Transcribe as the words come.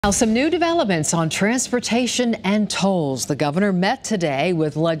Now, some new developments on transportation and tolls. The governor met today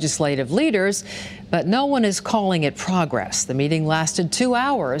with legislative leaders, but no one is calling it progress. The meeting lasted 2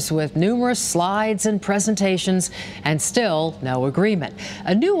 hours with numerous slides and presentations and still no agreement.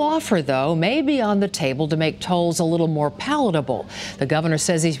 A new offer, though, may be on the table to make tolls a little more palatable. The governor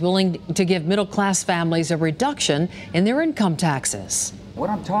says he's willing to give middle-class families a reduction in their income taxes.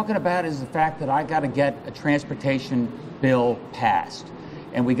 What I'm talking about is the fact that I got to get a transportation bill passed.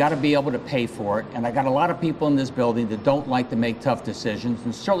 And we got to be able to pay for it. And I got a lot of people in this building that don't like to make tough decisions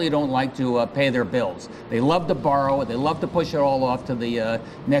and certainly don't like to pay their bills. They love to borrow. They love to push it all off to the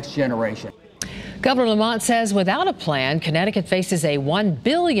next generation. Governor Lamont says without a plan, Connecticut faces a $1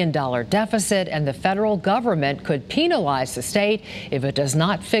 billion deficit, and the federal government could penalize the state if it does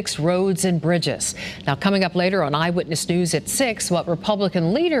not fix roads and bridges. Now, coming up later on Eyewitness News at 6, what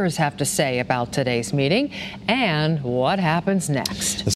Republican leaders have to say about today's meeting and what happens next.